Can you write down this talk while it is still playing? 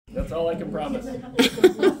That's all I can promise.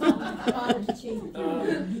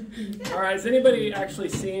 All right, has anybody actually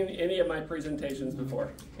seen any of my presentations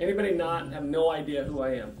before? Anybody not have no idea who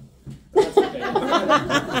I am? That's okay.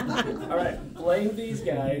 All right, blame these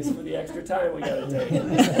guys for the extra time we got to take.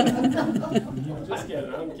 I'm just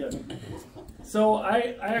kidding, I'm kidding. So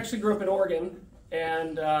I actually grew up in Oregon,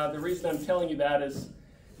 and the reason I'm telling you that is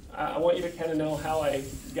I want you to kind of know how I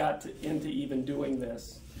got into even doing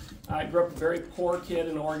this. I grew up a very poor kid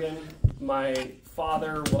in Oregon. My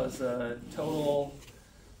father was a total,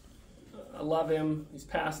 I love him, he's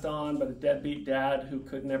passed on, but a deadbeat dad who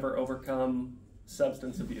could never overcome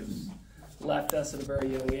substance abuse. Left us at a very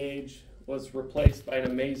young age, was replaced by an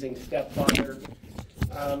amazing stepfather.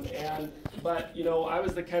 But you know, I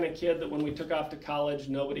was the kind of kid that when we took off to college,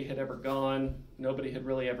 nobody had ever gone, nobody had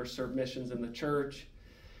really ever served missions in the church,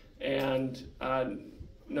 and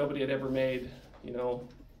nobody had ever made, you know,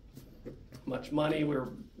 much money.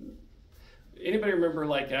 Anybody remember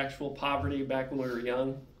like actual poverty back when we were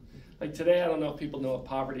young? Like today, I don't know if people know what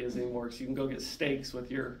poverty is anymore, because you can go get steaks with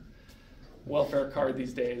your welfare card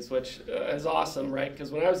these days, which is awesome, right? Because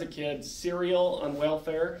when I was a kid, cereal on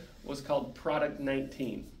welfare was called Product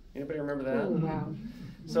 19. Anybody remember that? Oh, wow.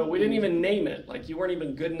 So we didn't even name it. Like you weren't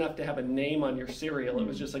even good enough to have a name on your cereal. It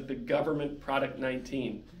was just like the government Product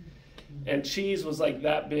 19. And cheese was like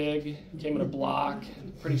that big, came in a block.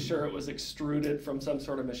 Pretty sure it was extruded from some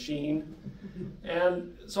sort of machine.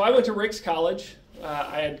 And so I went to Rick's College.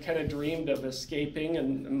 I had kind of dreamed of escaping,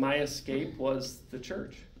 and my escape was the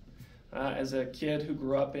church. As a kid who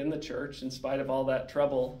grew up in the church, in spite of all that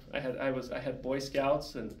trouble, I had Boy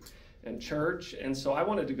Scouts and church, and so I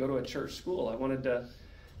wanted to go to a church school. I wanted to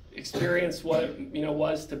experience what it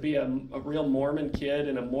was to be a real Mormon kid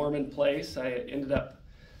in a Mormon place. I ended up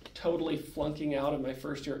totally flunking out of my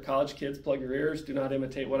first year at college. Kids, plug your ears. Do not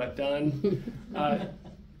imitate what I've done.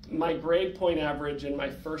 My grade point average in my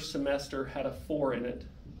first semester had a 4 in it.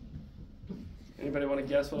 Anybody want to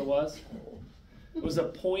guess what it was? It was a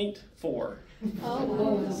 .4.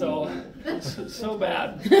 Oh. So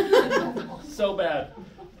bad. So bad.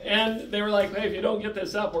 And they were like, hey, if you don't get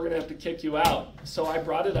this up, we're going to have to kick you out. So I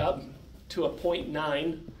brought it up to a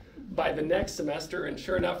 .9 by the next semester, and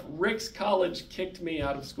sure enough, Rick's College kicked me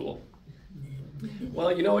out of school.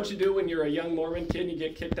 Well, you know what you do when you're a young Mormon kid and you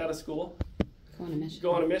get kicked out of school? Go on a mission.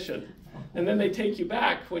 Go on a mission. And then they take you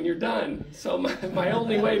back when you're done. So my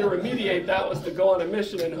only way to remediate that was to go on a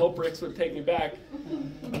mission and hope Rick's would take me back.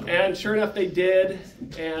 And sure enough, they did.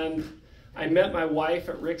 And I met my wife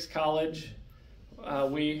at Rick's College.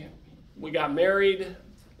 We got married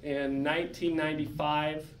in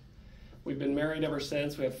 1995. We've been married ever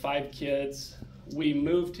since. We have 5 kids. We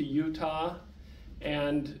moved to Utah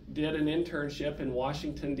and did an internship in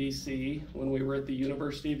Washington, D.C. when we were at the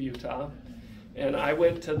University of Utah. And I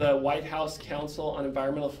went to the White House Council on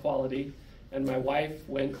Environmental Equality, and my wife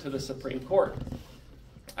went to the Supreme Court.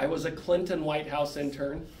 I was a Clinton White House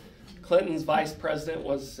intern. Clinton's vice president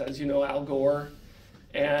was, as you know, Al Gore,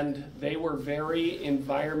 and they were very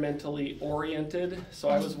environmentally oriented. So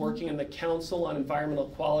I was working in the Council on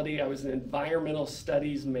Environmental Equality. I was an environmental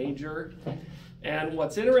studies major. And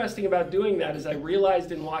what's interesting about doing that is I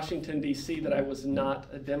realized in Washington, D.C. that I was not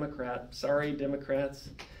a Democrat. Sorry, Democrats.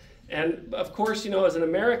 And of course, you know, as an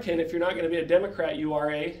American, if you're not going to be a Democrat, you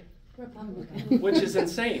are a Republican, which is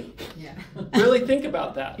insane. Yeah. Really think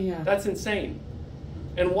about that. Yeah. That's insane.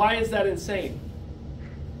 And why is that insane?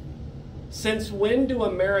 Since when do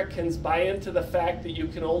Americans buy into the fact that you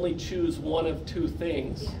can only choose one of 2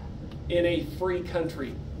 things in a free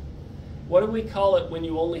country? What do we call it when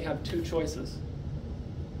you only have 2 choices?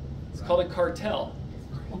 It's called a cartel,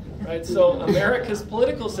 right? So America's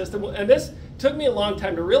political system, and this took me a long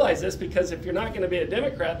time to realize this, because if you're not going to be a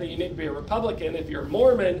Democrat, then you need to be a Republican. If you're a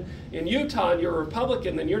Mormon in Utah and you're a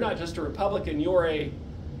Republican, then you're not just a Republican, you're a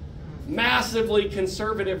massively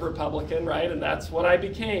conservative Republican, right? And that's what I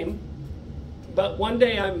became. But one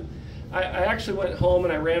day I actually went home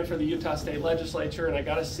and I ran for the Utah State Legislature, and I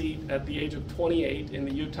got a seat at the age of 28 in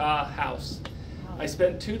the Utah House. I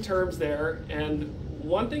spent 2 terms there, and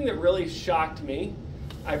one thing that really shocked me,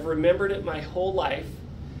 I've remembered it my whole life,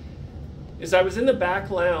 is I was in the back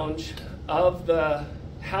lounge of the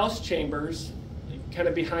House chambers, kind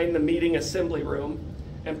of behind the meeting assembly room,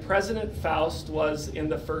 and President Faust was in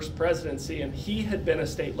the first presidency, and he had been a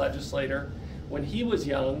state legislator when he was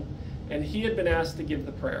young, and he had been asked to give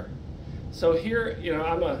the prayer. So here, you know,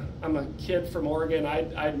 I'm a kid from Oregon.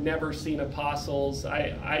 I'd never seen apostles.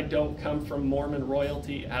 I don't come from Mormon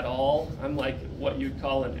royalty at all. I'm like what you'd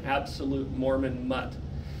call an absolute Mormon mutt,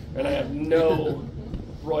 and I have no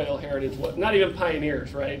royal heritage, not even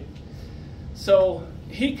pioneers, right? So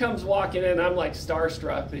he comes walking in, I'm like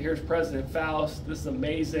starstruck. Here's President Faust. This is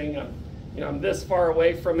amazing. I'm this far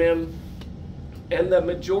away from him. And the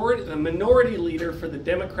minority leader for the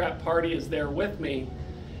Democrat Party is there with me.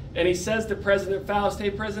 And he says to President Faust, "Hey,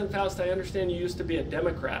 President Faust, I understand you used to be a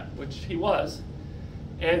Democrat," which he was.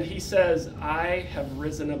 And he says, "I have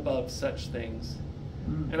risen above such things."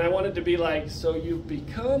 And I wanted to be like, "So you've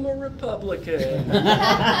become a Republican."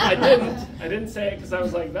 I didn't say it because I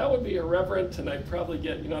was like, that would be irreverent, and I'd probably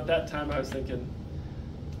get, at that time I was thinking,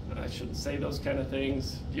 I shouldn't say those kind of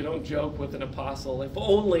things. You don't joke with an apostle. If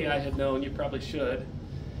only I had known, you probably should.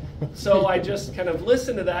 So I just kind of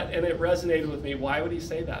listened to that, and it resonated with me. Why would he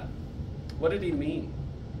say that? What did he mean?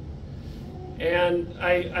 And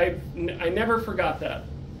I never forgot that.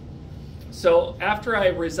 So after I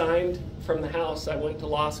resigned from the House, I went to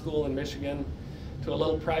law school in Michigan, to a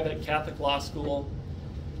little private Catholic law school.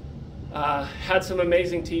 Had some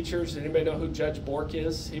amazing teachers. Anybody know who Judge Bork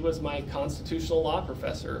is? He was my constitutional law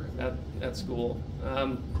professor at school.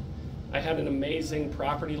 I had an amazing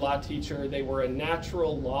property law teacher. They were a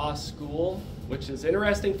natural law school, which is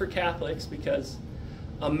interesting for Catholics because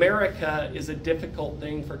America is a difficult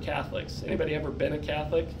thing for Catholics. Anybody ever been a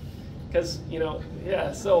Catholic? Because,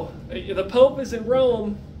 so the Pope is in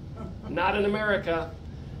Rome, not in America.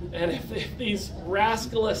 And if these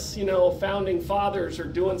rascalous, founding fathers are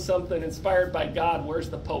doing something inspired by God, where's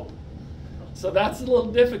the Pope? So that's a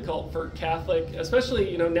little difficult for Catholic,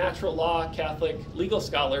 especially, natural law Catholic legal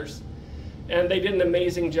scholars. And they did an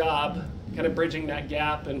amazing job kind of bridging that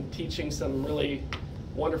gap and teaching some really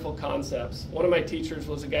wonderful concepts. One of my teachers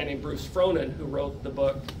was a guy named Bruce Fronin, who wrote the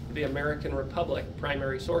book, The American Republic,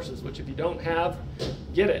 Primary Sources, which if you don't have,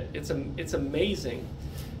 get it. It's amazing.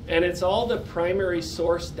 And it's all the primary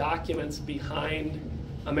source documents behind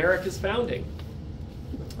America's founding.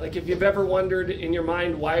 Like if you've ever wondered in your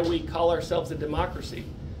mind why we call ourselves a democracy,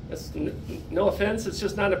 that's no offense, it's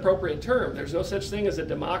just not an appropriate term. There's no such thing as a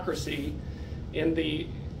democracy in the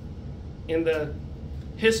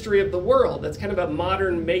history of the world. That's kind of a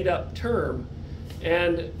modern made-up term.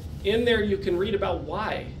 And in there you can read about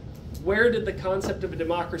why. Where did the concept of a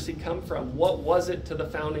democracy come from? What was it to the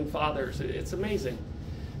founding fathers? It's amazing.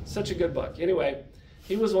 Such a good book. Anyway,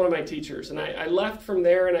 he was one of my teachers. And I left from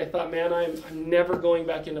there and I thought, man, I'm never going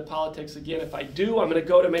back into politics again. If I do, I'm going to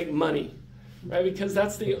go to make money. Right? Because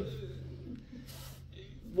that's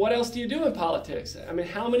what else do you do in politics? I mean,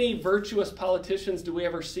 how many virtuous politicians do we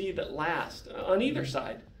ever see that last on either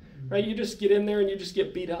side? Right? You just get in there and you just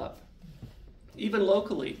get beat up. Even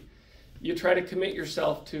locally, you try to commit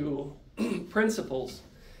yourself to principles,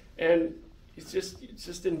 and it's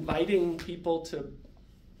just inviting people to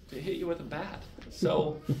hit you with a bat.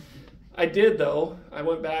 So I did, though. I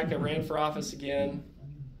went back, I ran for office again.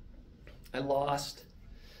 I lost.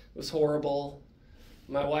 It was horrible.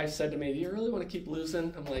 My wife said to me, "Do you really want to keep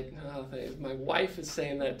losing?" I'm like, "No, my wife is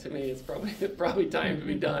saying that to me. It's probably time to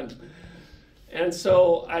be done." And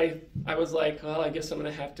so I was like, well, I guess I'm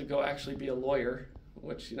going to have to go actually be a lawyer,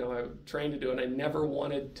 which, I trained to do, and I never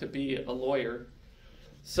wanted to be a lawyer.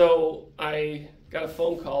 So I got a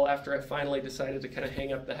phone call after I finally decided to kind of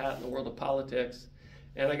hang up the hat in the world of politics,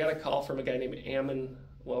 and I got a call from a guy named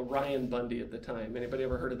Ryan Bundy at the time. Anybody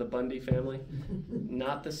ever heard of the Bundy family?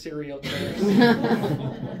 Not the serial killers.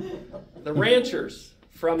 The ranchers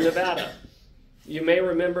from Nevada. You may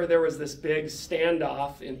remember there was this big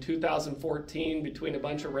standoff in 2014 between a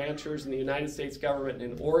bunch of ranchers and the United States government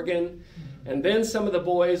in Oregon. And then some of the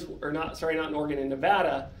boys, not in Oregon, in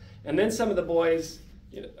Nevada. And then some of the boys,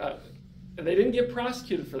 they didn't get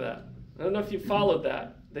prosecuted for that. I don't know if you followed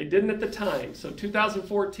that. They didn't at the time. So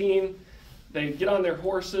 2014, they get on their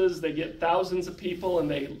horses, they get thousands of people, and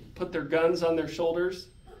they put their guns on their shoulders.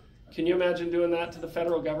 Can you imagine doing that to the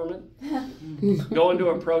federal government? Going to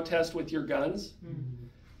a protest with your guns?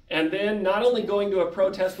 And then not only going to a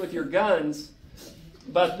protest with your guns,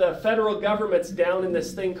 but the federal government's down in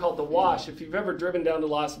this thing called the Wash. If you've ever driven down to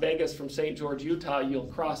Las Vegas from St. George, Utah, you'll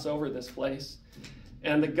cross over this place.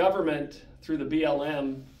 And the government, through the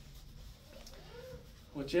BLM,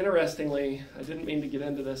 which interestingly, I didn't mean to get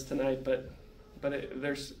into this tonight, but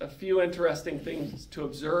there's a few interesting things to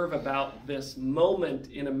observe about this moment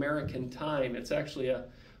in American time. It's actually a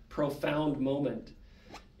profound moment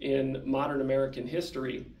in modern American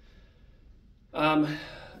history. I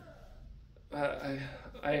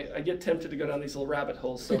get tempted to go down these little rabbit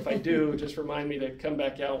holes, so if I do, just remind me to come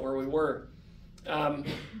back out where we were.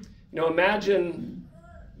 Imagine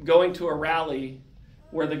going to a rally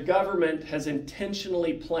where the government has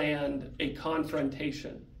intentionally planned a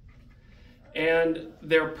confrontation. And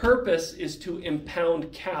their purpose is to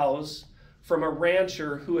impound cows from a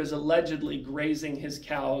rancher who is allegedly grazing his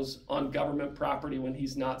cows on government property when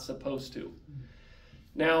he's not supposed to.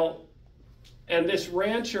 Now, and this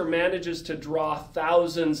rancher manages to draw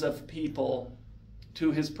thousands of people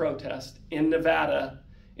to his protest in Nevada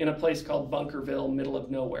in a place called Bunkerville, middle of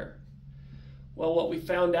nowhere. Well, what we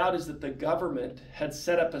found out is that the government had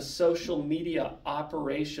set up a social media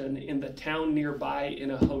operation in the town nearby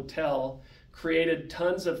in a hotel, created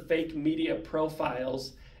tons of fake media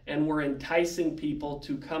profiles, and were enticing people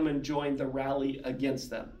to come and join the rally against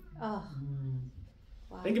them. Oh.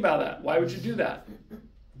 Wow. Think about that. Why would you do that?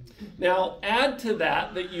 Now, add to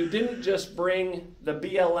that you didn't just bring the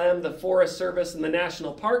BLM, the Forest Service, and the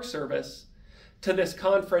National Park Service to this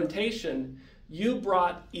confrontation. You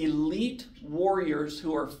brought elite warriors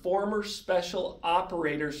who are former special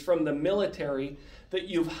operators from the military that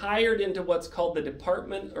you've hired into what's called the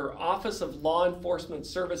Department or Office of Law Enforcement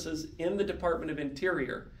Services in the Department of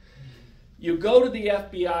Interior. You go to the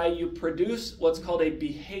FBI, you produce what's called a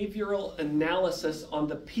behavioral analysis on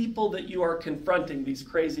the people that you are confronting, these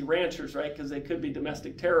crazy ranchers, right? Because they could be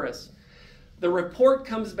domestic terrorists. The report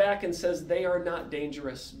comes back and says they are not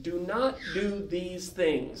dangerous. Do not do these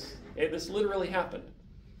things. Okay, this literally happened.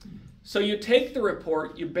 So you take the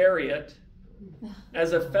report, you bury it.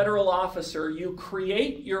 As a federal officer, you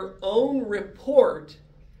create your own report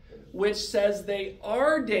which says they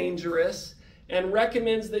are dangerous and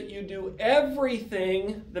recommends that you do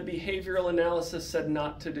everything the behavioral analysis said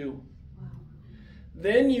not to do. Wow.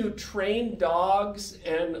 Then you train dogs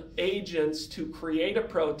and agents to create a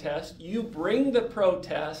protest. You bring the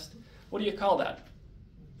protest. What do you call that?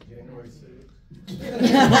 January 6th.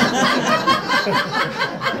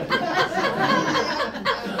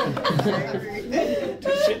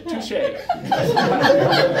 Touche.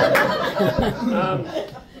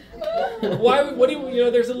 What do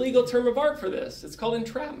you there's a legal term of art for this. It's called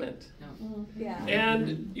entrapment. Yeah.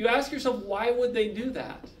 And you ask yourself, why would they do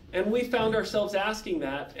that? And we found ourselves asking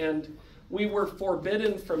that, and we were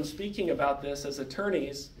forbidden from speaking about this as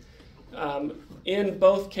attorneys. In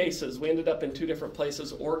both cases, we ended up in two different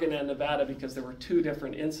places, Oregon and Nevada, because there were two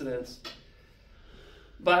different incidents.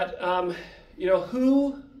 But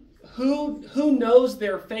who knows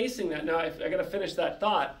they're facing that? Now I got to finish that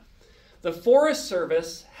thought. The Forest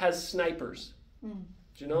Service has snipers. Did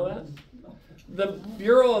you know that? The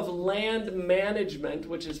Bureau of Land Management,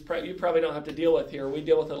 which is you probably don't have to deal with here. We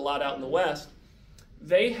deal with it a lot out in the West.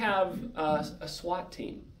 They have a SWAT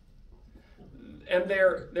team. And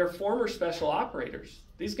they're former special operators.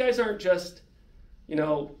 These guys aren't just,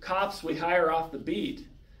 cops we hire off the beat.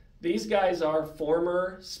 These guys are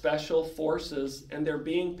former special forces, and they're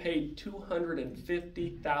being paid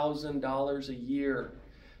 $250,000 a year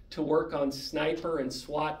to work on sniper and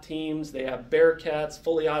SWAT teams. They have Bearcats,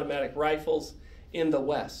 fully automatic rifles in the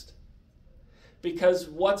West. Because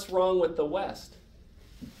what's wrong with the West?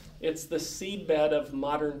 It's the seedbed of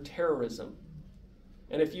modern terrorism.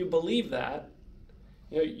 And if you believe that,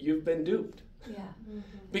 you've been duped. Yeah. Mm-hmm.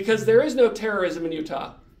 Because there is no terrorism in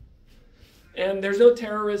Utah. And there's no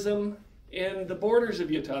terrorism in the borders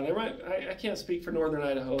of Utah. I can't speak for northern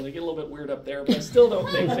Idaho. They get a little bit weird up there, but I still don't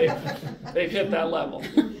think they've hit that level.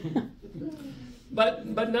 But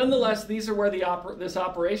nonetheless, these are where this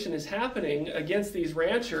operation is happening against these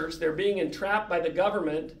ranchers. They're being entrapped by the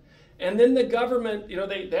government. And then the government,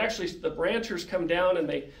 the ranchers come down and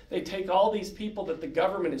they take all these people that the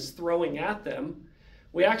government is throwing at them.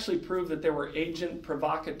 We actually proved that there were agent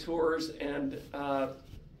provocateurs and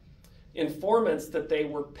informants that they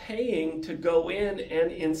were paying to go in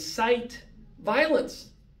and incite violence.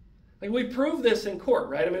 Like, we proved this in court,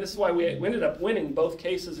 right? I mean, this is why we ended up winning both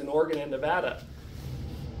cases in Oregon and Nevada.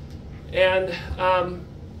 And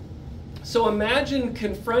so imagine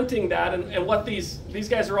confronting that, and what these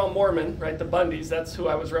guys are all Mormon, right? The Bundys, that's who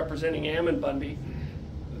I was representing, Ammon Bundy.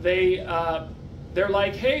 They're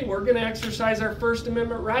like, hey, we're going to exercise our First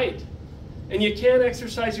Amendment right. And you can't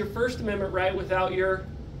exercise your First Amendment right without your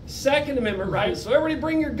Second Amendment right, so everybody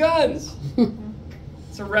bring your guns.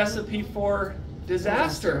 It's a recipe for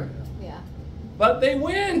disaster. Yeah. But they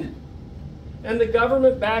win. And the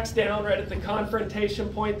government backs down right at the confrontation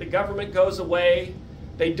point. The government goes away.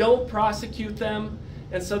 They don't prosecute them.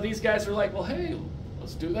 And so these guys are like, well, hey,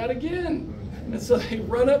 let's do that again. And so they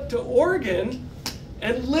run up to Oregon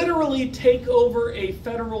and literally take over a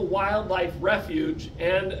federal wildlife refuge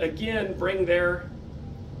and again bring their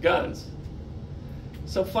guns.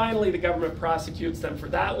 So finally the government prosecutes them for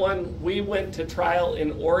that one. We went to trial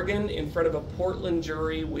in Oregon in front of a Portland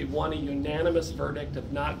jury. We won a unanimous verdict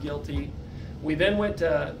of not guilty. We then went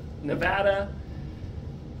to Nevada,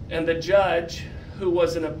 and the judge who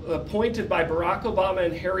was appointed by Barack Obama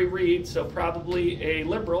and Harry Reid, so probably a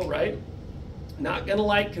liberal, right? Not going to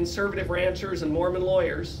like conservative ranchers and Mormon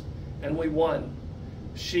lawyers, and we won.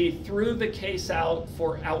 She threw the case out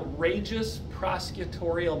for outrageous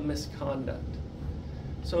prosecutorial misconduct.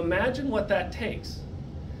 So imagine what that takes.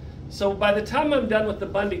 So by the time I'm done with the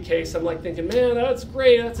Bundy case, I'm like thinking, man, that's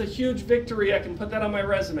great, that's a huge victory, I can put that on my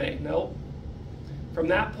resume. Nope. From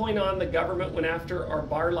that point on, the government went after our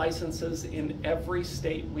bar licenses in every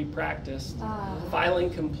state we practiced, filing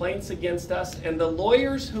complaints against us, and the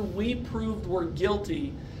lawyers who we proved were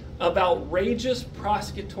guilty of outrageous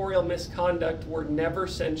prosecutorial misconduct were never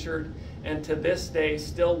censured, and to this day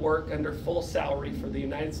still work under full salary for the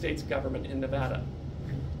United States government in Nevada.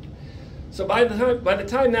 So by the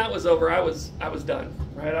time that was over, I was done,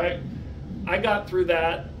 right? I got through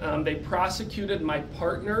that. They prosecuted my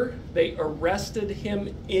partner. They arrested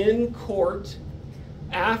him in court.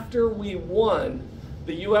 After we won,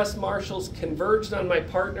 the U.S. Marshals converged on my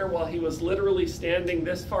partner while he was literally standing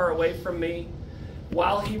this far away from me.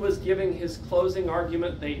 While he was giving his closing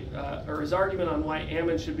argument, or his argument on why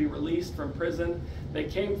Ammon should be released from prison, they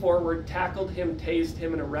came forward, tackled him, tased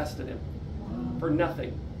him, and arrested him for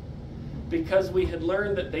nothing. Because we had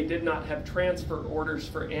learned that they did not have transfer orders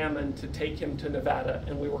for Ammon to take him to Nevada,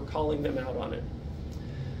 and we were calling them out on it.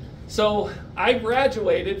 So I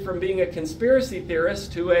graduated from being a conspiracy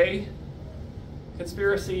theorist to a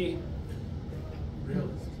conspiracy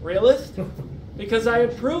realist because I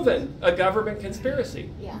had proven a government conspiracy.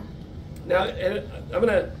 Yeah. Now, I'm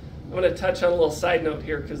gonna touch on a little side note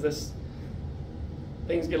here because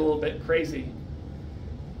things get a little bit crazy.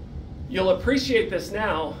 You'll appreciate this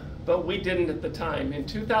now, but we didn't at the time. In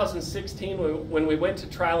 2016, when we went to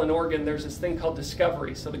trial in Oregon, there's this thing called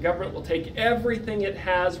discovery. So the government will take everything it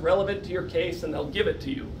has relevant to your case and they'll give it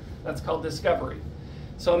to you. That's called discovery.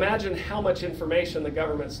 So imagine how much information the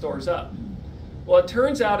government stores up. Well, it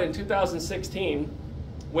turns out in 2016,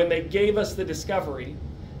 when they gave us the discovery,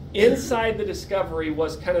 inside the discovery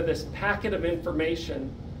was kind of this packet of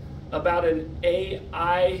information about an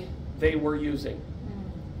AI they were using.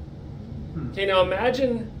 Okay, now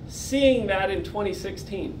imagine seeing that in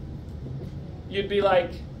 2016. You'd be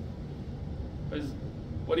like,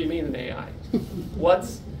 what do you mean an AI?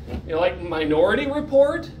 What's, like Minority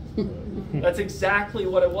Report? That's exactly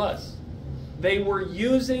what it was. They were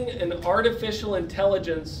using an artificial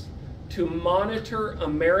intelligence to monitor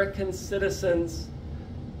American citizens,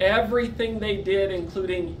 everything they did,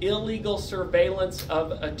 including illegal surveillance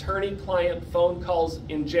of attorney-client phone calls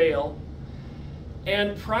in jail.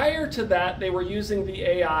 And prior to that, they were using the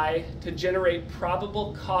AI to generate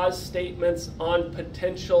probable cause statements on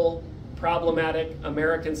potential problematic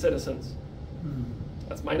American citizens.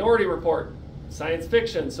 That's Minority Report, science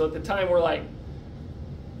fiction. So at the time, we're like,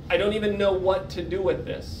 I don't even know what to do with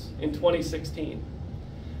this in 2016.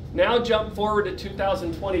 Now jump forward to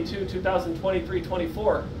 2022, 2023,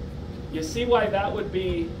 24. You see why that would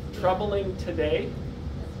be troubling today?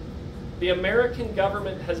 The American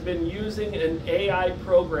government has been using an AI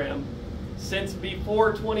program since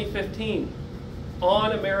before 2015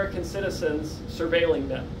 on American citizens, surveilling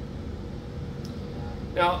them.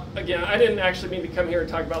 Now, again, I didn't actually mean to come here and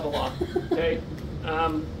talk about the law, okay?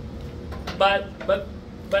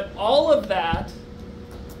 But all of that,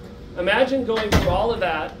 imagine going through all of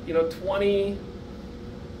that,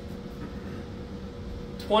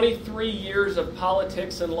 23 years of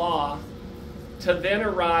politics and law to then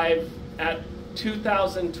arrive at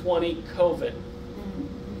 2020 COVID,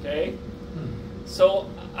 okay? So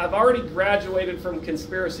I've already graduated from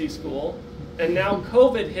conspiracy school, and now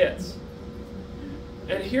COVID hits.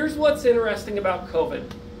 And here's what's interesting about COVID,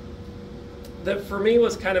 that for me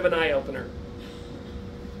was kind of an eye-opener.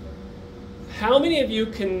 How many of you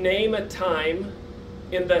can name a time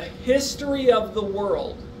in the history of the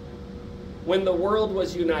world when the world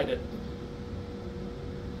was united?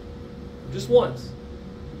 Just once.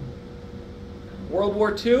 World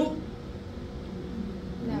War II?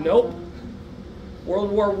 No. Nope.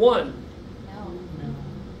 World War I? No.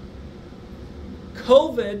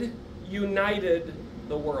 COVID united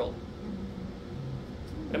the world.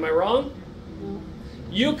 Am I wrong? No.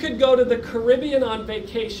 You could go to the Caribbean on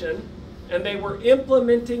vacation and they were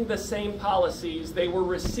implementing the same policies. They were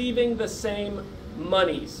receiving the same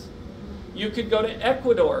monies. You could go to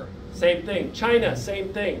Ecuador, same thing. China,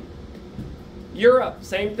 same thing. Europe,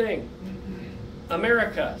 same thing.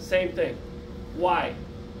 America, same thing. Why?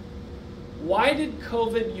 Why did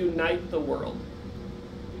COVID unite the world?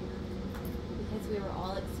 Because we were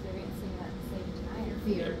all experiencing that same time.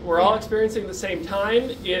 Fear. We're all experiencing the same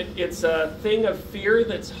time. It's a thing of fear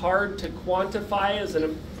that's hard to quantify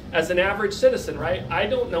as an average citizen, right? I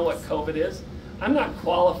don't know what COVID is. I'm not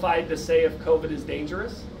qualified to say if COVID is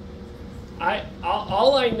dangerous.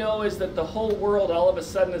 All I know is that the whole world all of a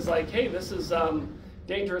sudden is like, hey, this is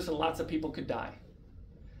dangerous and lots of people could die.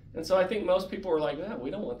 And so I think most people were like, yeah, we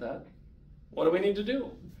don't want that. What do we need to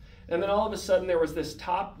do? And then all of a sudden there was this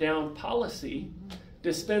top-down policy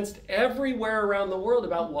dispensed everywhere around the world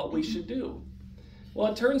about what we should do.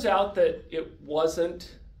 Well, it turns out that it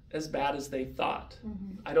wasn't as bad as they thought.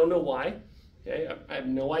 I don't know why. Okay, I have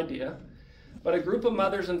no idea. But a group of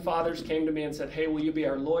mothers and fathers came to me and said, hey, will you be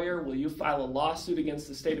our lawyer? Will you file a lawsuit against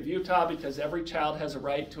the state of Utah because every child has a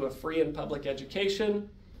right to a free and public education?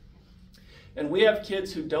 And we have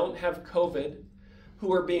kids who don't have COVID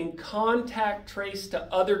who are being contact traced to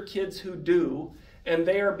other kids who do, and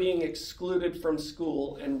they are being excluded from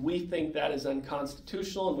school, and we think that is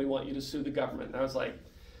unconstitutional, and we want you to sue the government. And I was like,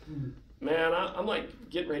 man, I'm like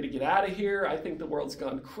getting ready to get out of here. I think the world's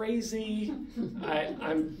gone crazy.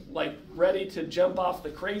 I'm like ready to jump off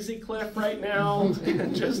the crazy cliff right now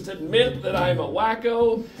and just admit that I'm a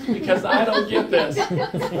wacko because I don't get this.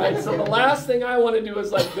 Right? So the last thing I want to do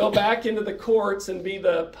is like go back into the courts and be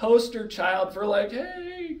the poster child for like,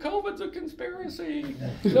 hey, COVID's a conspiracy.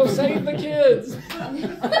 No, save the kids.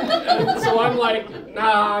 And so I'm like,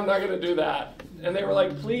 nah, I'm not going to do that. And they were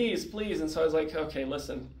like, please, please. And so I was like, okay,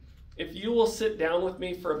 listen. If you will sit down with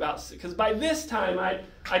me for about, because by this time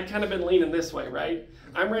I'd kind of been leaning this way, right?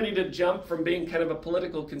 I'm ready to jump from being kind of a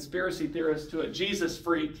political conspiracy theorist to a Jesus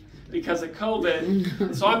freak because of COVID.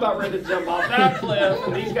 And so I'm about ready to jump off that cliff.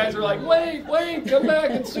 And these guys are like, wait, come back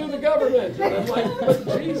and sue the government. And I'm like,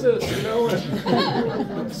 but Jesus, you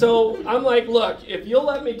know. So I'm like, look, if you'll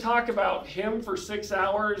let me talk about him for 6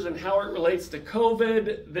 hours and how it relates to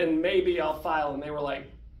COVID, then maybe I'll file. And they were like,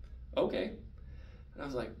 okay. I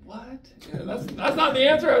was like, what? You know, that's not the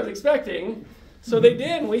answer I was expecting. So they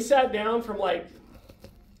did, and we sat down from like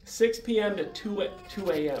 6 p.m. to 2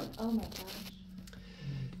 a.m. Oh my gosh.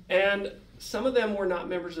 And some of them were not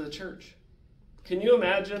members of the church. Can you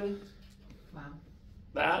imagine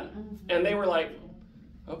that? And they were like,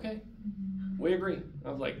 okay, we agree. I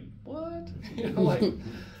was like, what? You know, like,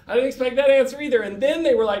 I didn't expect that answer either. And then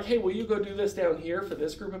they were like, hey, will you go do this down here for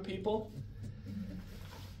this group of people?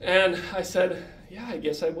 And I said, yeah, I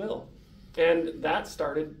guess I will. And that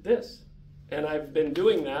started this. And I've been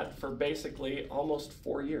doing that for basically almost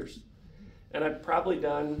 4 years. And I've probably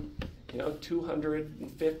done,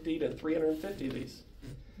 250 to 350 of these.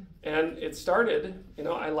 And it started,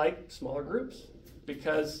 I like smaller groups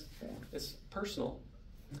because it's personal.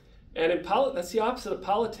 And that's the opposite of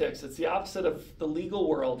politics. It's the opposite of the legal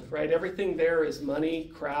world, right? Everything there is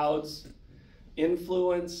money, crowds,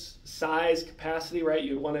 influence, size, capacity, right?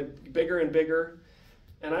 You want it bigger and bigger.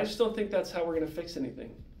 And I just don't think that's how we're going to fix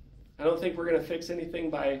anything. I don't think we're going to fix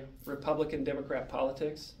anything by Republican, Democrat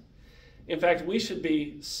politics. In fact, we should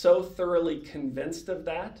be so thoroughly convinced of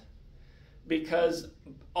that because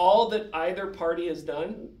all that either party has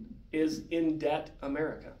done is in debt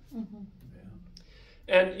America. Mm-hmm.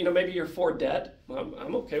 Yeah. And, maybe you're for debt.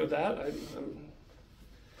 I'm okay with that.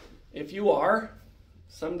 If you are,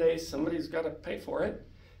 someday somebody's got to pay for it.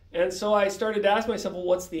 And so I started to ask myself, well,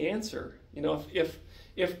 what's the answer?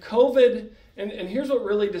 If COVID, and here's what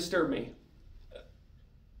really disturbed me.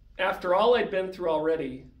 After all I'd been through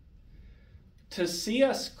already, to see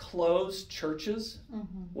us close churches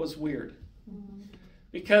was weird. Mm-hmm.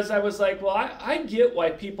 Because I was like, well, I get why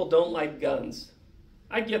people don't like guns.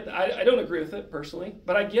 I get that. I don't agree with it personally,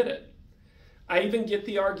 but I get it. I even get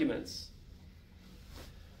the arguments.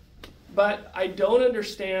 But I don't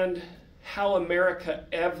understand how America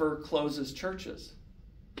ever closes churches.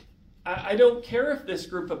 I don't care if this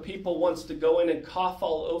group of people wants to go in and cough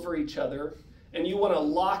all over each other and you want to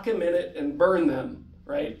lock them in it and burn them,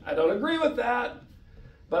 right? I don't agree with that,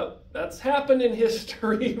 but that's happened in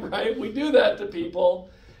history, right? We do that to people,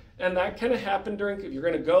 and that kind of happened during, if you're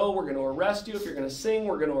going to go, we're going to arrest you. If you're going to sing,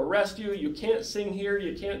 we're going to arrest you. You can't sing here,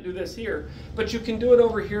 you can't do this here, but you can do it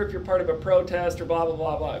over here if you're part of a protest or blah, blah,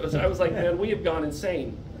 blah, blah. I was like, man, we have gone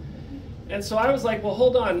insane. And so I was like, well,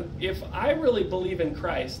 hold on. If I really believe in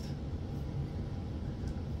Christ,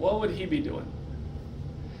 what would he be doing?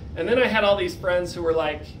 And then I had all these friends who were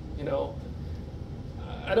like, I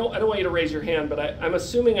don't want you to raise your hand, but I'm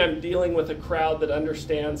assuming I'm dealing with a crowd that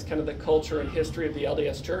understands kind of the culture and history of the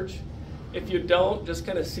LDS Church. If you don't, just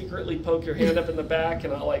kind of secretly poke your hand up in the back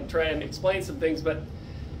and I'll try and explain some things. But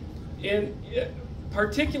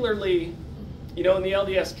particularly, in the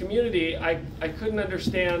LDS community, I couldn't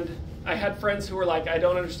understand. I had friends who were like, I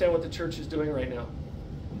don't understand what the church is doing right now.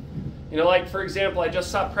 For example, I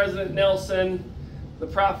just saw President Nelson, the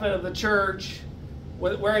prophet of the church,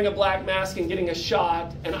 wearing a black mask and getting a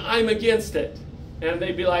shot, and I'm against it. And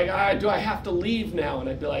they'd be like, do I have to leave now? And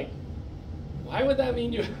I'd be like, why would that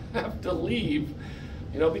mean you have to leave?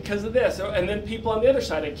 Because of this. And then people on the other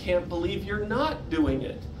side, I can't believe you're not doing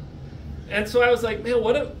it. And so I was like, man,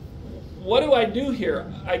 what do I do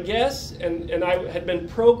here? I guess, and I had been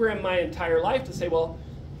programmed my entire life to say, well,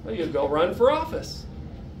 you go run for office.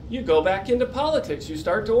 You go back into politics. You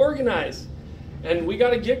start to organize. And we got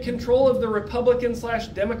to get control of the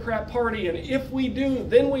Republican/Democrat Party. And if we do,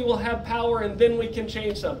 then we will have power and then we can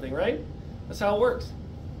change something, right? That's how it works.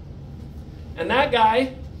 And that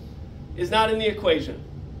guy is not in the equation,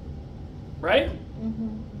 right?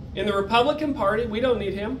 Mm-hmm. In the Republican Party, we don't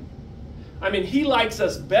need him. I mean, he likes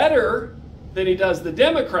us better than he does the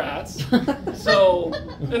Democrats.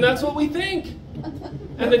 And that's what we think.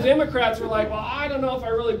 And the Democrats were like, well, I don't know if I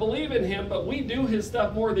really believe in him, but we do his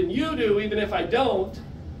stuff more than you do, even if I don't,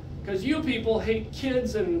 because you people hate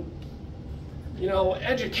kids and,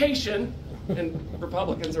 education. And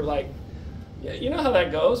Republicans are like, yeah, you know how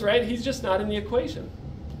that goes, right? He's just not in the equation.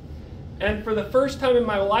 And for the first time in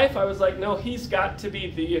my life, I was like, no, he's got to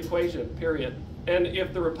be the equation, period. And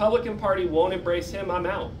if the Republican Party won't embrace him, I'm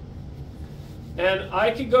out. And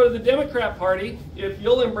I could go to the Democrat Party if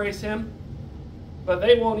you'll embrace him, but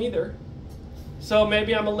they won't either. So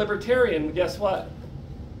maybe I'm a libertarian. Guess what?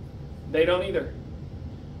 They don't either.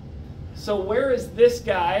 So where is this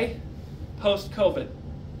guy post-COVID?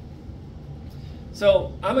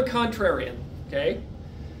 So I'm a contrarian, okay?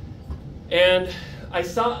 And I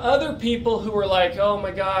saw other people who were like, oh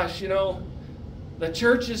my gosh, the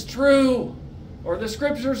church is true, or the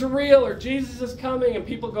scriptures are real, or Jesus is coming, and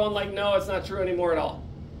people going like, no, it's not true anymore at all.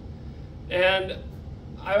 And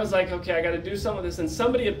I was like, okay, I got to do some of this. And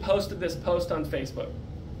somebody had posted this post on Facebook.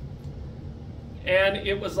 And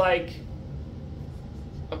it was like,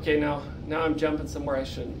 okay, now I'm jumping somewhere I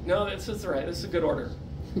shouldn't. No, this is right. This is a good order.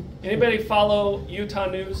 Anybody follow Utah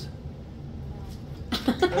news?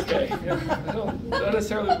 Okay, yeah, I don't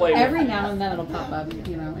necessarily blame you. Every now and then it'll pop up,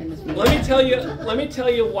 in this video. Let me tell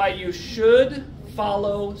you why you should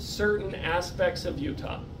follow certain aspects of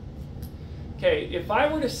Utah. Okay, if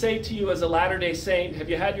I were to say to you as a Latter-day Saint, have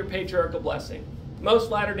you had your patriarchal blessing? Most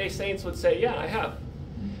Latter-day Saints would say, yeah, I have.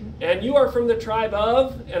 Mm-hmm. And you are from the tribe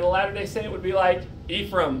of, and a Latter-day Saint would be like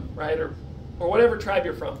Ephraim, right? Or whatever tribe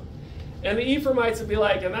you're from. And the Ephraimites would be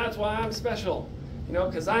like, and that's why I'm special.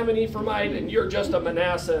 Because I'm an Ephraimite and you're just a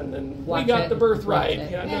Manassan, and we got the birthright.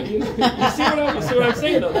 Yeah, no, you see what I'm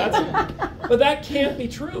saying, though? But that can't be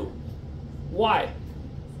true. Why?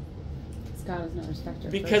 God is no respecter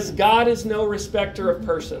of because persons. God is no respecter of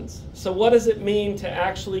persons. So what does it mean to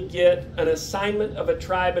actually get an assignment of a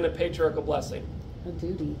tribe and a patriarchal blessing? A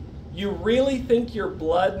duty. You really think your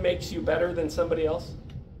blood makes you better than somebody else?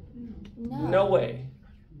 No. No way.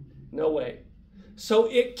 No way. So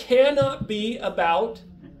it cannot be about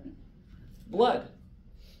blood.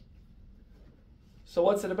 So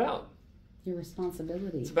what's it about? Your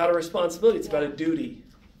responsibility. It's about a responsibility. It's about a duty.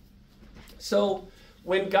 So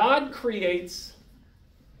when God creates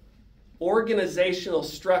organizational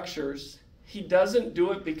structures, he doesn't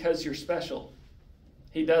do it because you're special.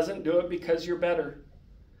 He doesn't do it because you're better.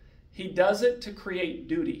 He does it to create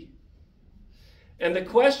duty. And the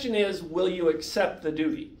question is, will you accept the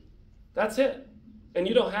duty? That's it. And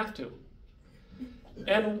you don't have to.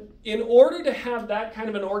 And in order to have that kind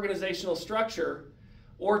of an organizational structure,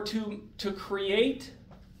 or to create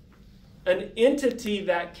an entity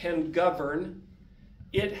that can govern,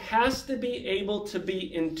 it has to be able to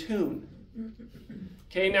be in tune.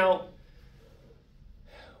 Okay, now,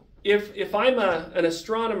 if I'm an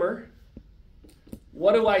astronomer,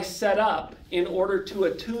 what do I set up in order to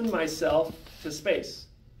attune myself to space?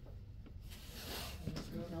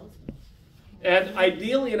 And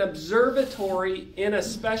ideally an observatory in a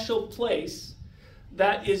special place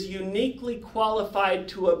that is uniquely qualified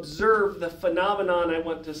to observe the phenomenon I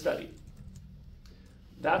want to study.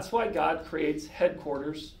 That's why God creates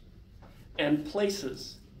headquarters and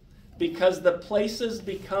places, because the places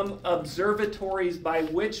become observatories by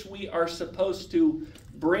which we are supposed to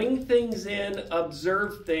bring things in,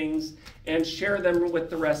 observe things, and share them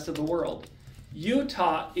with the rest of the world.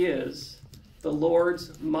 Utah is the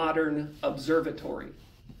Lord's modern observatory.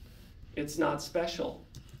 It's not special.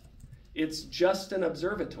 It's just an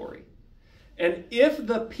observatory. And if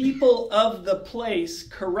the people of the place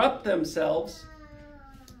corrupt themselves,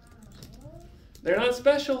 they're not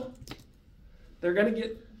special. They're going to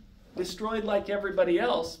get destroyed like everybody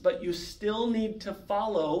else, but you still need to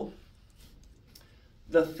follow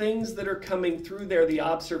the things that are coming through there, the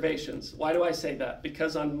observations. Why do I say that?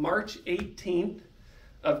 Because on March 18th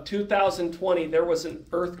of 2020, there was an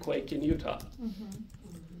earthquake in Utah.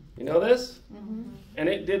 You know this? And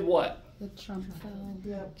it did what? The Trump fell.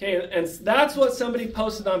 Okay, and that's what somebody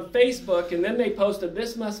posted on Facebook, and then they posted,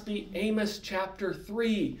 this must be Amos chapter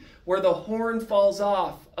 3, where the horn falls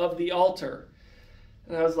off of the altar.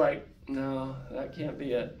 And I was like, no, that can't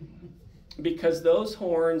be it. Because those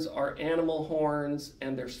horns are animal horns,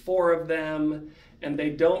 and there's 4 of them, and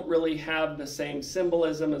they don't really have the same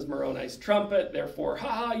symbolism as Moroni's trumpet, therefore,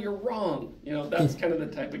 you're wrong. You know, that's kind of the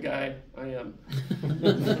type of guy I am.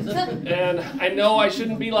 And I know I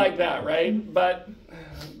shouldn't be like that, right? But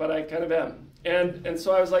I kind of am. And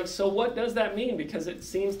so I was like, so what does that mean? Because it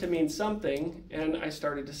seems to mean something, and I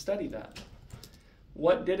started to study that.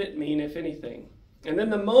 What did it mean, if anything? And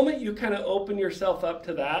then the moment you kind of open yourself up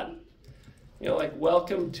to that, you know, like,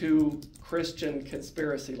 welcome to Christian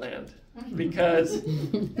conspiracy land. Because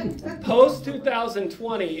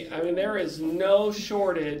post-2020, I mean, there is no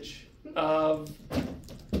shortage of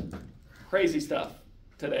crazy stuff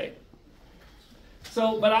today.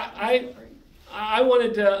 So, but I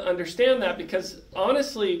wanted to understand that because,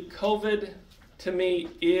 honestly, COVID, to me,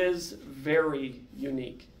 is very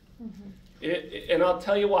unique. And I'll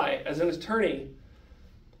tell you why. As an attorney,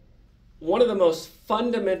 one of the most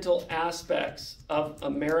fundamental aspects of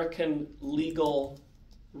American legal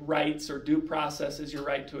rights or due process is your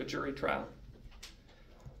right to a jury trial.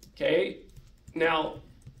 Okay? Now,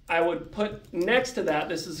 I would put next to that,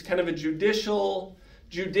 this is kind of a judicially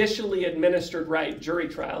administered right, jury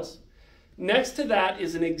trials. Next to that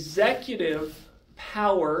is an executive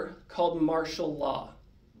power called martial law.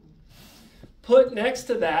 Put next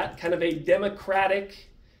to that kind of a democratic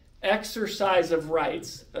exercise of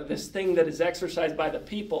rights, this thing that is exercised by the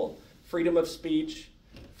people, freedom of speech,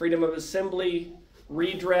 freedom of assembly,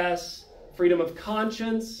 redress, freedom of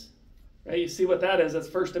conscience. Right? You see what that is? That's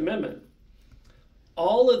First Amendment.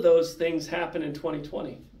 All of those things happen in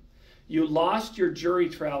 2020. You lost your jury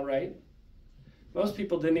trial right. Most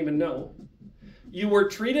people didn't even know. You were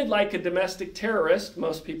treated like a domestic terrorist.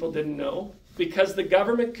 Most people didn't know. Because the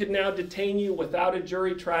government could now detain you without a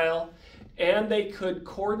jury trial, and they could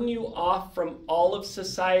cordon you off from all of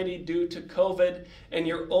society due to COVID, and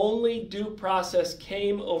your only due process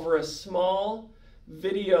came over a small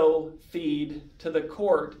video feed to the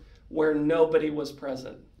court where nobody was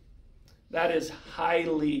present. That is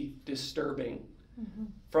highly disturbing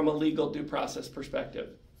from a legal due process perspective.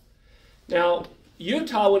 Now,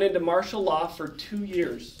 Utah went into martial law for 2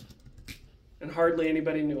 years, and hardly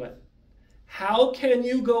anybody knew it. How can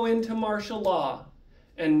you go into martial law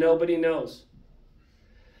and nobody knows?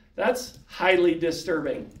 That's highly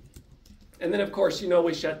disturbing. And then, of course, you know,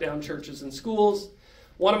 we shut down churches and schools.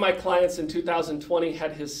 One of my clients in 2020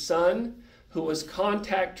 had his son, who was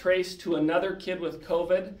contact traced to another kid with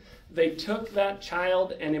COVID. They took that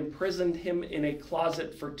child and imprisoned him in a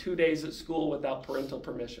closet for 2 days at school without parental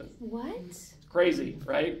permission. What? Crazy,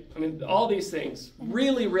 right? I mean, all these things,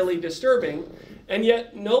 really, really disturbing. And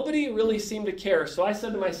yet, nobody really seemed to care. So I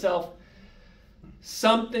said to myself,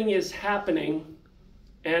 something is happening.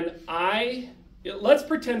 And let's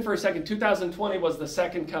pretend for a second, 2020 was the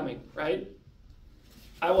second coming, right?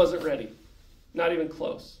 I wasn't ready. Not even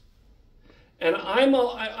close. And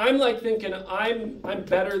I'm like thinking, I'm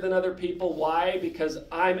better than other people. Why? Because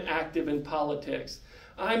I'm active in politics.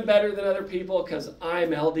 I'm better than other people because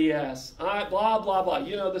I'm LDS. Blah, blah, blah.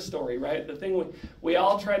 You know the story, right? The thing we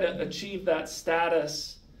all try to achieve that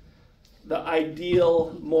status, the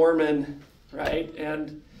ideal Mormon, right?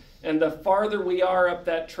 And the farther we are up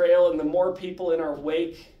that trail and the more people in our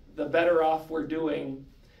wake, the better off we're doing.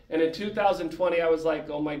 And in 2020, I was like,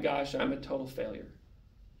 oh my gosh, I'm a total failure.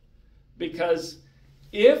 Because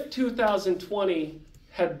if 2020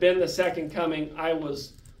 had been the second coming, I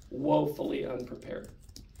was woefully unprepared.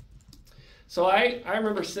 So I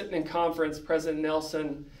remember sitting in conference, President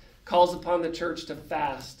Nelson calls upon the church to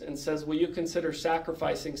fast and says, will you consider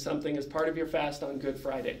sacrificing something as part of your fast on Good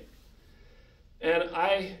Friday? And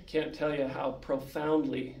I can't tell you how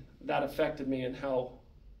profoundly that affected me and how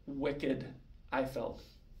wicked I felt.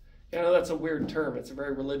 You know, that's a weird term. It's a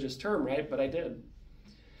very religious term, right? But I did.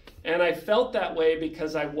 And I felt that way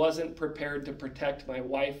because I wasn't prepared to protect my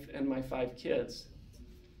wife and my 5 kids.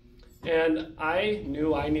 And I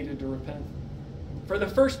knew I needed to repent. For the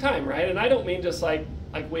first time, right? And I don't mean just like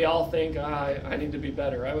we all think, I need to be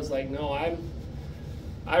better. I was like, no,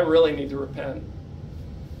 I really need to repent.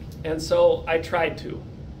 And so I tried to.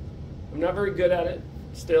 I'm not very good at it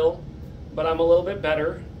still, but I'm a little bit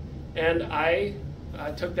better. And I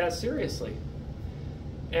took that seriously.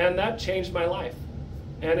 And that changed my life.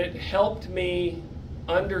 And it helped me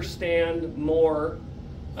understand more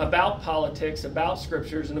about politics, about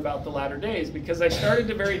scriptures, and about the latter days, because I started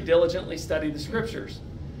to very diligently study the scriptures.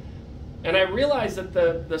 And I realized that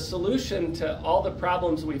the solution to all the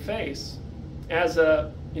problems we face as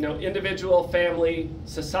a individual, family,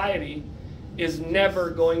 society is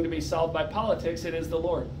never going to be solved by politics. It is the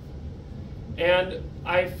Lord. And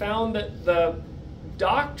I found that the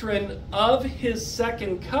doctrine of his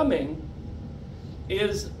second coming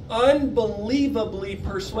is unbelievably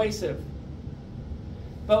persuasive.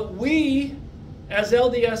 But we, as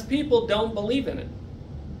LDS people, don't believe in it.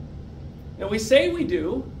 Now, we say we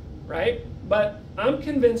do, right? But I'm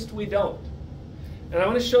convinced we don't. And I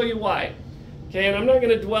want to show you why. Okay, and I'm not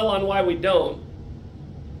going to dwell on why we don't.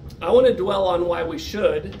 I want to dwell on why we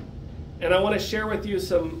should. And I want to share with you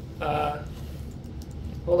some,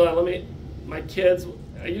 hold on, my kids,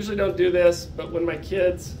 I usually don't do this, but when my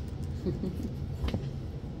kids,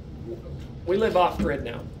 we live off-grid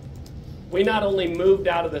now. We not only moved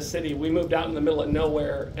out of the city, we moved out in the middle of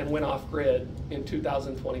nowhere and went off-grid in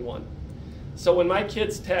 2021. So when my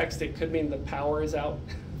kids text, it could mean the power is out.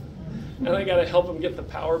 And I got to help them get the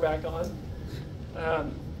power back on.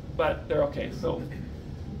 But they're okay. So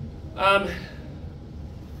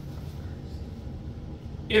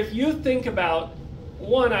if you think about,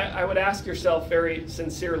 one, I would ask yourself very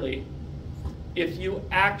sincerely if you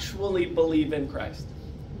actually believe in Christ.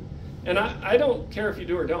 And I don't care if you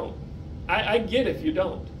do or don't. I get if you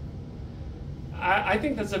don't. I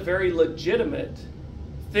think that's a very legitimate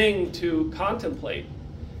thing to contemplate.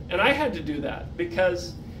 And I had to do that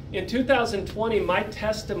because in 2020, my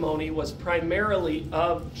testimony was primarily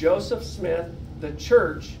of Joseph Smith, the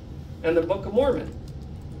church, and the Book of Mormon.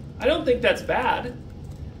 I don't think that's bad,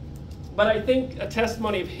 but I think a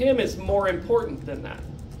testimony of him is more important than that.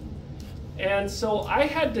 And so I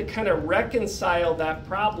had to kind of reconcile that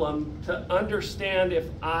problem to understand if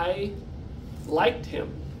I liked him,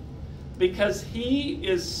 because he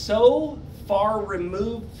is so far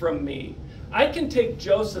removed from me. I can take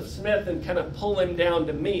Joseph Smith and kind of pull him down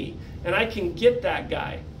to me, and I can get that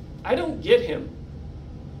guy. I don't get him.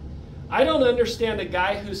 I don't understand a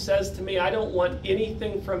guy who says to me, I don't want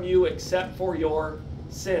anything from you except for your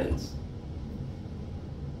sins.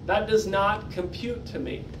 That does not compute to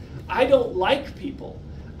me. I don't like people.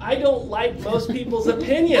 I don't like most people's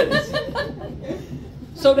opinions.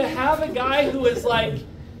 So to have a guy who is like,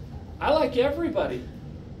 I like everybody.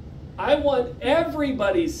 I want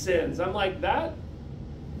everybody's sins. I'm like, that,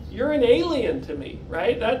 you're an alien to me,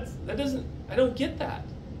 right? That doesn't, I don't get that.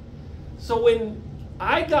 So when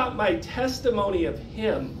I got my testimony of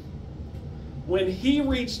him, when he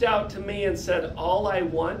reached out to me and said, all I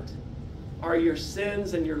want are your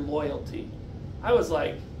sins and your loyalty, I was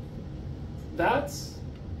like, that's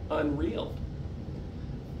unreal.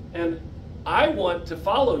 And I want to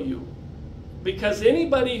follow you, because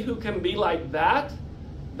anybody who can be like that,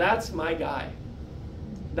 that's my guy.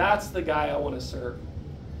 That's the guy I want to serve.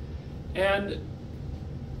 And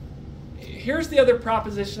here's the other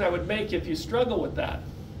proposition I would make if you struggle with that.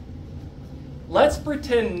 Let's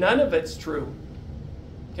pretend none of it's true.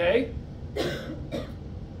 Okay?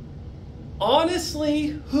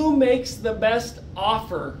 Honestly, who makes the best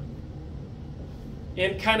offer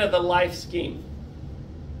in kind of the life scheme?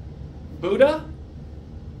 Buddha?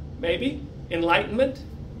 Maybe? Enlightenment?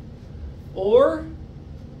 Or,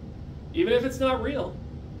 even if it's not real,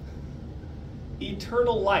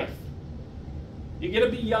 eternal life. You get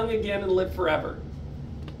to be young again and live forever.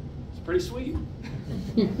 It's pretty sweet.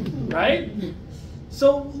 Right?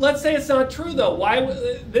 So let's say it's not true though. Why?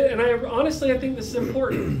 And honestly, I think this is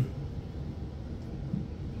important.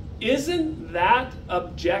 Isn't that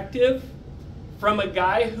objective from a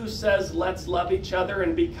guy who says, let's love each other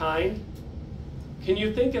and be kind? Can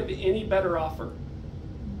you think of any better offer?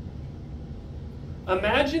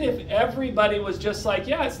 Imagine if everybody was just like,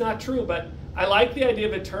 yeah, it's not true, but I like the idea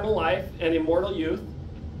of eternal life and immortal youth,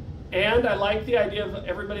 and I like the idea of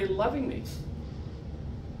everybody loving me.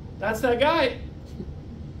 That's that guy.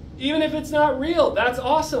 Even if it's not real, that's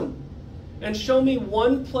awesome. And show me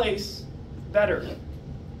one place better.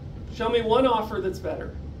 Show me one offer that's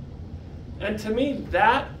better. And to me,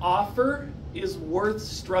 that offer is worth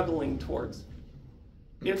struggling towards.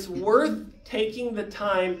 It's worth taking the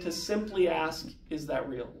time to simply ask, is that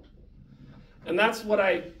real? And that's what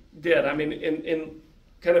I did. I mean, in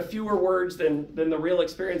kind of fewer words than the real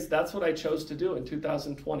experience, that's what I chose to do in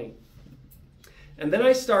 2020. And then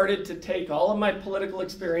I started to take all of my political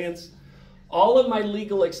experience, all of my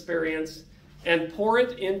legal experience, and pour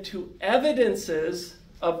it into evidences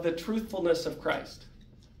of the truthfulness of Christ.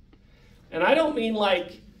 And I don't mean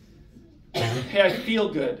like, hey, I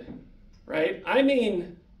feel good, right? I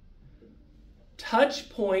mean, touch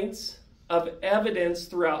points of evidence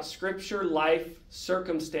throughout Scripture, life,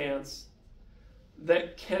 circumstance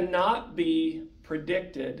that cannot be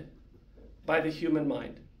predicted by the human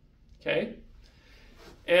mind. Okay?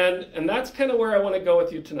 And that's kind of where I want to go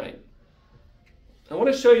with you tonight. I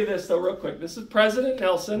want to show you this, though, real quick. This is President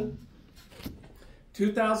Nelson,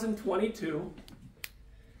 2022.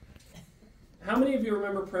 How many of you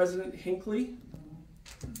remember President Hinckley?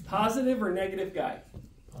 Positive or negative guy?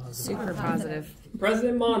 Super positive.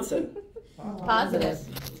 President Monson? Positive.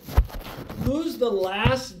 Who's the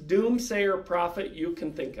last doomsayer prophet you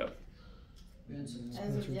can think of?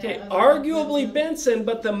 Okay, arguably Benson,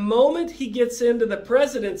 but the moment he gets into the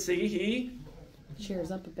presidency, he cheers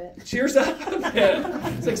up a bit. Cheers up a bit.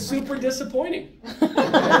 It's like super disappointing.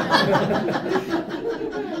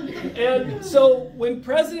 And so when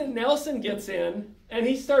President Nelson gets in and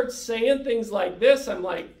he starts saying things like this, I'm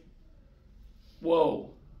like, whoa.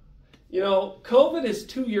 You know, COVID is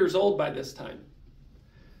 2 years old by this time.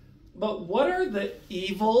 But what are the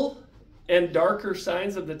evil and darker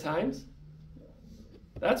signs of the times?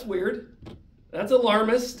 That's weird. That's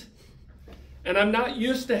alarmist. And I'm not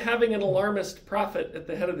used to having an alarmist prophet at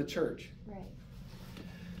the head of the church. Right.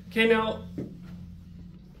 Okay, now,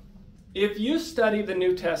 if you study the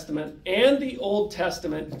New Testament and the Old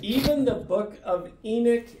Testament, even the book of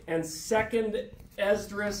Enoch and 2nd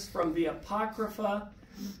Esdras from the Apocrypha,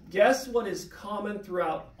 guess what is common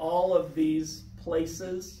throughout all of these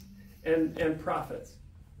places and prophets?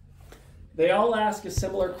 They all ask a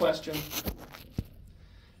similar question.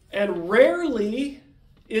 And rarely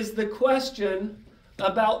is the question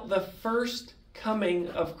about the first coming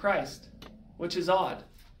of Christ, which is odd.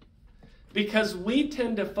 Because we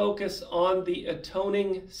tend to focus on the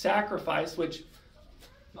atoning sacrifice, which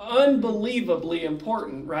unbelievably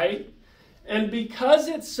important, right? And because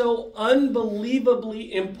it's so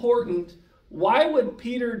unbelievably important, why would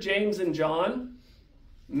Peter, James, and John,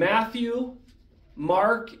 Matthew,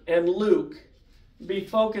 Mark, and Luke be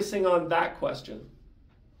focusing on that question?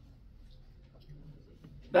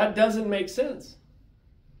 That doesn't make sense.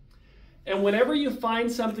 And whenever you find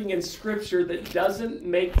something in Scripture that doesn't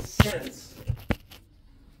make sense,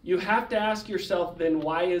 you have to ask yourself, then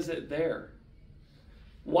why is it there?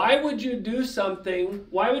 Why would you do something,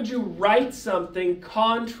 why would you write something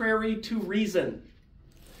contrary to reason?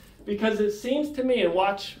 Because it seems to me, and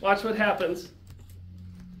watch what happens.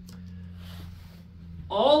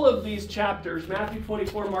 All of these chapters, Matthew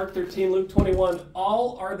 24, Mark 13, Luke 21,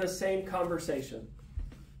 all are the same conversation.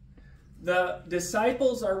 The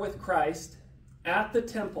disciples are with Christ at the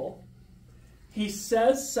temple. He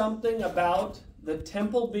says something about the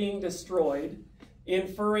temple being destroyed,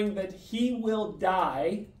 inferring that he will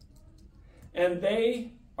die, and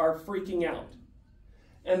they are freaking out.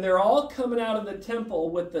 And they're all coming out of the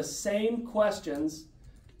temple with the same questions.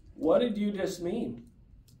 What did you just mean?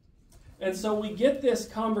 And so we get this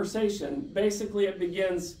conversation. Basically, it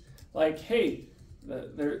begins like, hey,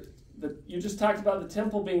 you just talked about the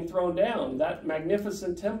temple being thrown down, that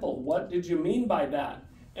magnificent temple. What did you mean by that?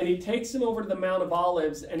 And he takes him over to the Mount of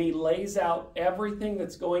Olives and he lays out everything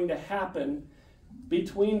that's going to happen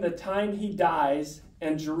between the time he dies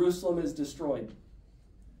and Jerusalem is destroyed.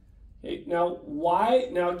 Okay, now, why?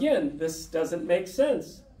 Now, again, this doesn't make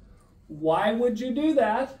sense. Why would you do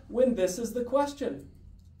that when this is the question?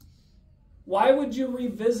 Why would you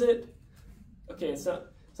revisit? Okay, it's not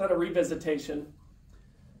a revisitation.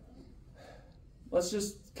 Let's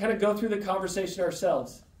just kind of go through the conversation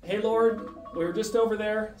ourselves. Hey, Lord, we were just over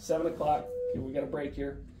there, 7 o'clock. Okay, we got a break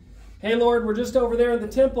here. Hey, Lord, we're just over there in the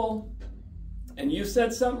temple, and you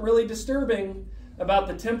said something really disturbing about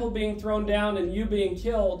the temple being thrown down and you being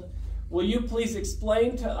killed. Will you please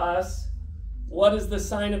explain to us what is the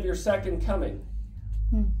sign of your second coming?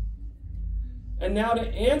 And now to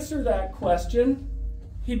answer that question,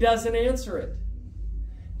 he doesn't answer it.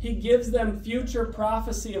 He gives them future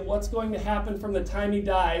prophecy of what's going to happen from the time he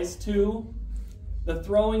dies to the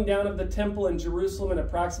throwing down of the temple in Jerusalem in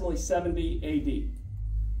approximately 70 AD.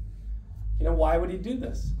 You know, why would he do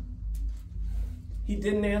this? He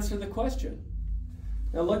didn't answer the question.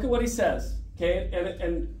 Now look at what he says, okay?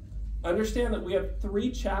 And understand that we have 3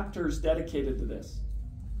 chapters dedicated to this.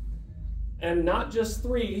 And not just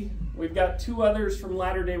 3, we've got 2 others from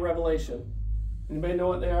Latter-day Revelation. Anybody know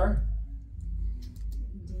what they are?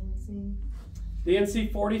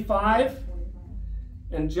 DNC 45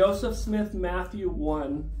 and Joseph Smith Matthew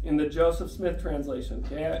 1 in the Joseph Smith translation.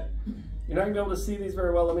 Okay, you're not going to be able to see these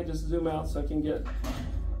very well. Let me just zoom out so I can get...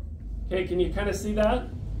 Okay, can you kind of see that?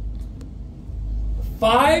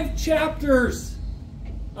 5 chapters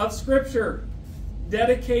of Scripture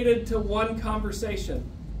dedicated to one conversation.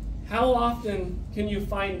 How often can you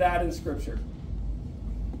find that in Scripture?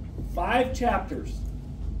 5 chapters.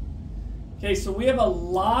 Okay, so we have a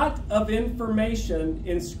lot of information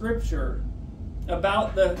in Scripture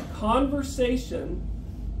about the conversation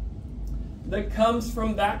that comes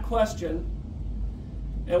from that question.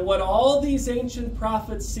 And what all these ancient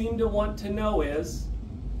prophets seem to want to know is,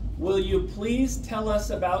 will you please tell us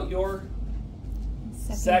about your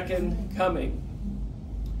second coming?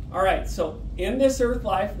 All right, so in this earth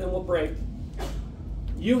life, then we'll break.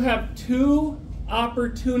 You have 2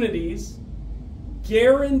 opportunities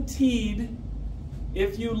guaranteed,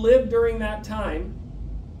 if you live during that time,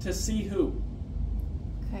 to see who?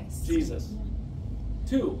 Christ. Jesus.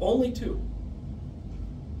 2, only 2.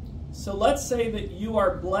 So let's say that you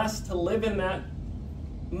are blessed to live in that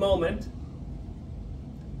moment,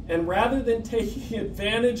 and rather than taking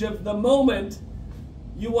advantage of the moment,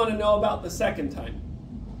 you want to know about the second time.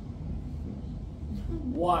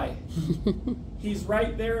 Why? He's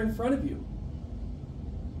right there in front of you.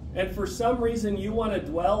 And for some reason you want to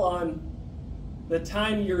dwell on the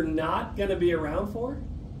time you're not going to be around for?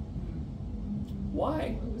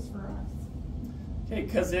 Why? It was for us. Okay,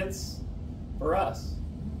 because it's for us.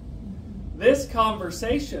 This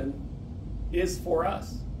conversation is for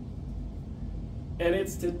us. And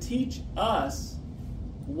it's to teach us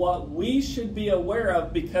what we should be aware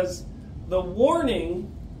of, because the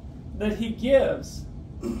warning that he gives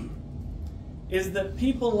is that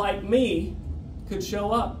people like me could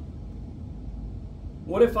show up.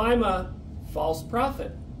 What if I'm a false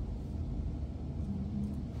prophet?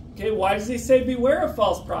 Okay, why does he say beware of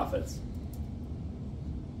false prophets?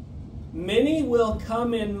 Many will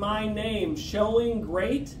come in my name, showing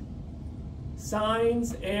great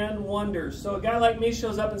signs and wonders. So a guy like me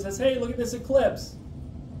shows up and says, hey, look at this eclipse.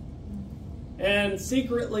 And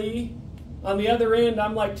secretly, on the other end,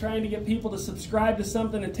 I'm like trying to get people to subscribe to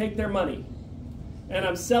something and take their money. And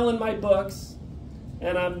I'm selling my books,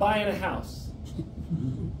 and I'm buying a house.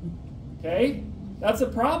 Okay? That's a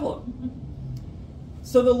problem.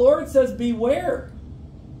 So the Lord says, beware.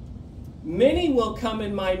 Many will come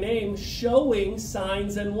in my name, showing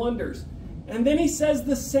signs and wonders. And then he says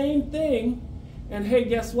the same thing. And hey,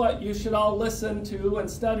 guess what? You should all listen to and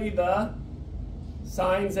study the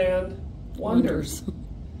signs and wonders.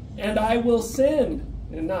 And I will send,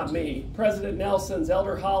 and not me, President Nelson's,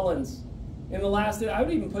 Elder Holland's. In the last day, I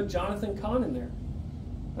would even put Jonathan Cahn in there.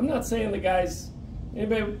 I'm not saying the guy's,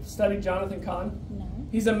 anybody studied Jonathan Cahn? No.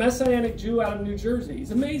 He's a Messianic Jew out of New Jersey.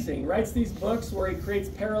 He's amazing. Writes these books where he creates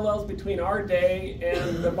parallels between our day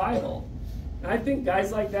and the Bible. And I think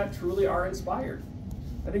guys like that truly are inspired.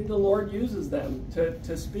 I think the Lord uses them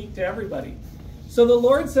to speak to everybody. So the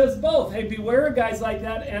Lord says both. Hey, beware of guys like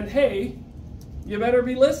that, and hey, you better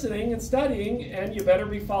be listening and studying, and you better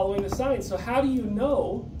be following the signs. So how do you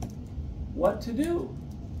know what to do?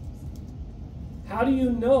 How do you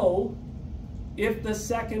know if the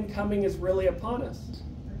second coming is really upon us?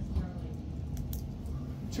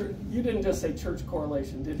 Church, you didn't just say church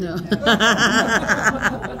correlation, did you? No.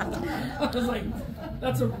 I was like,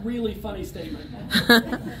 that's a really funny statement.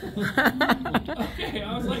 Okay,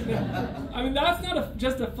 I was like, I mean, that's not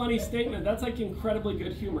just a funny statement. That's like incredibly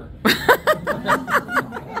good humor.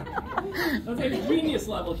 That's like genius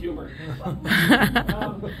level humor.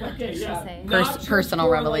 Okay, yeah. Personal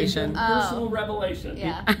revelation. Personal revelation.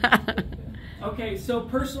 Yeah. Okay, so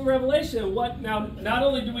personal revelation. What now? Not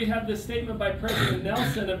only do we have this statement by President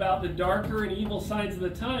Nelson about the darker and evil signs of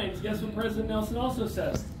the times, guess what President Nelson also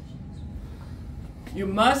says? You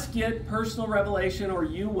must get personal revelation or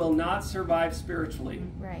you will not survive spiritually.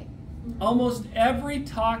 Right. Almost every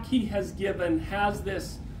talk he has given has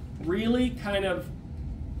this really kind of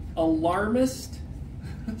alarmist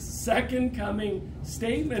second coming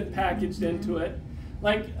statement packaged into it.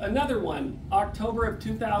 Like another one, October of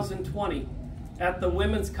 2020 at the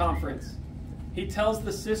women's conference. He tells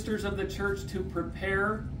the sisters of the church to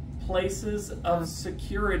prepare places of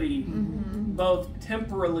security, both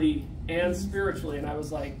temporally and spiritually. And I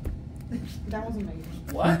was like, that was amazing.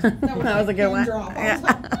 what? That was a good one. Yeah.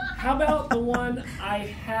 How about the one, I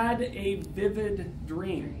had a vivid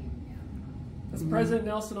dream? That's President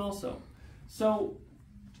Nelson also. So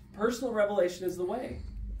personal revelation is the way.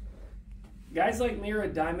 Guys like me are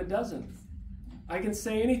a dime a dozen. I can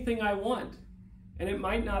say anything I want, and it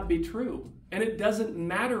might not be true. And it doesn't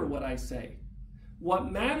matter what I say.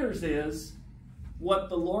 What matters is what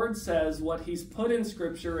the Lord says, what he's put in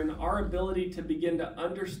Scripture, and our ability to begin to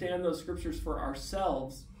understand those Scriptures for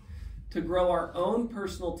ourselves, to grow our own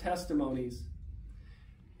personal testimonies,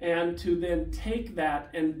 and to then take that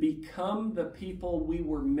and become the people we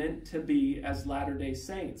were meant to be as Latter-day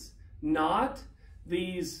Saints. Not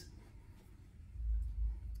these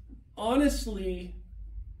honestly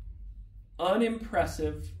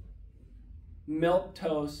unimpressive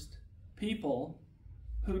milquetoast people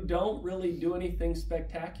who don't really do anything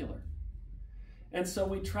spectacular. And so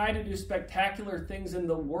we try to do spectacular things in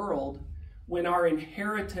the world when our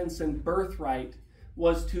inheritance and birthright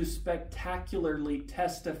was to spectacularly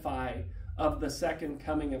testify of the second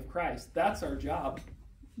coming of Christ. That's our job.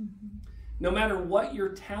 Mm-hmm. No matter what your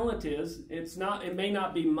talent is, it may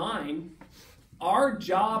not be mine. Our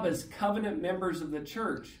job as covenant members of the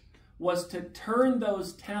church was to turn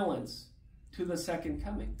those talents to the second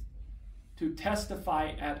coming, to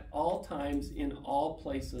testify at all times in all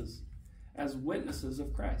places as witnesses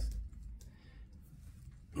of Christ.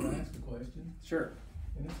 Can I ask a question? Sure.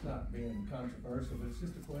 And it's not being controversial, but it's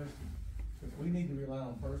just a question. If we need to rely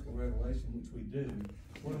on personal revelation, which we do,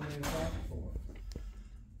 what are we in profit for?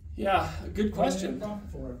 Yeah, good question. What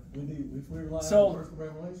are we in profit for if we rely So, on personal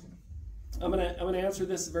revelation? I'm gonna answer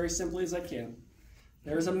this as very simply as I can.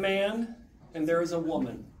 There is a man and there is a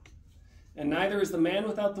woman. And neither is the man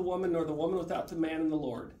without the woman, nor the woman without the man in the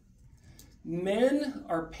Lord. Men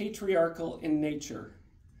are patriarchal in nature.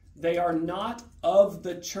 They are not of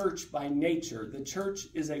the church by nature. The church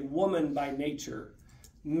is a woman by nature.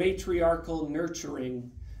 Matriarchal,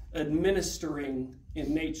 nurturing, administering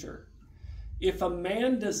in nature. If a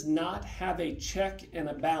man does not have a check and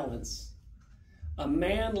a balance, a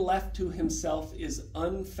man left to himself is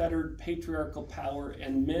unfettered patriarchal power,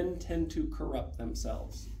 and men tend to corrupt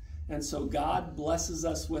themselves. And so God blesses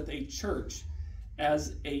us with a church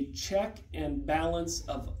as a check and balance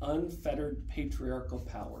of unfettered patriarchal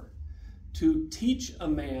power, to teach a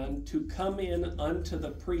man to come in unto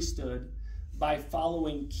the priesthood by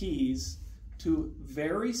following keys to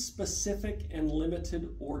very specific and limited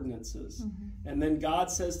ordinances. Mm-hmm. And then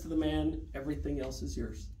God says to the man, everything else is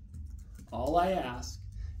yours. All I ask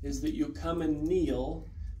is that you come and kneel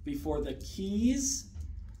before the keys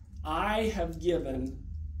I have given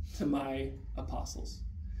to my apostles.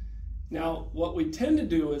 Now, what we tend to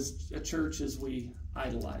do as a church is we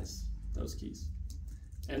idolize those keys,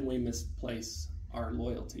 and we misplace our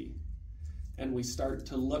loyalty, and we start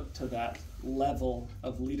to look to that level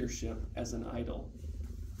of leadership as an idol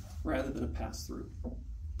rather than a pass-through.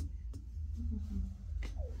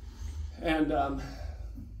 And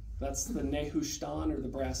that's the Nehushtan, or the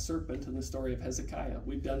brass serpent, in the story of Hezekiah.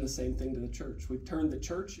 We've done the same thing to the church. We've turned the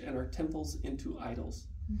church and our temples into idols.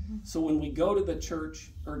 Mm-hmm. So when we go to the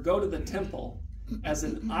church or go to the temple as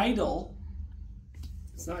an idol,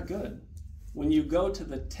 it's not good. When you go to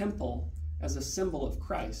the temple as a symbol of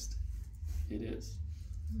Christ, it is.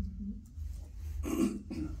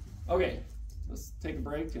 Mm-hmm. Okay, let's take a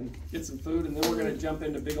break and get some food, and then we're going to jump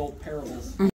into big old parables.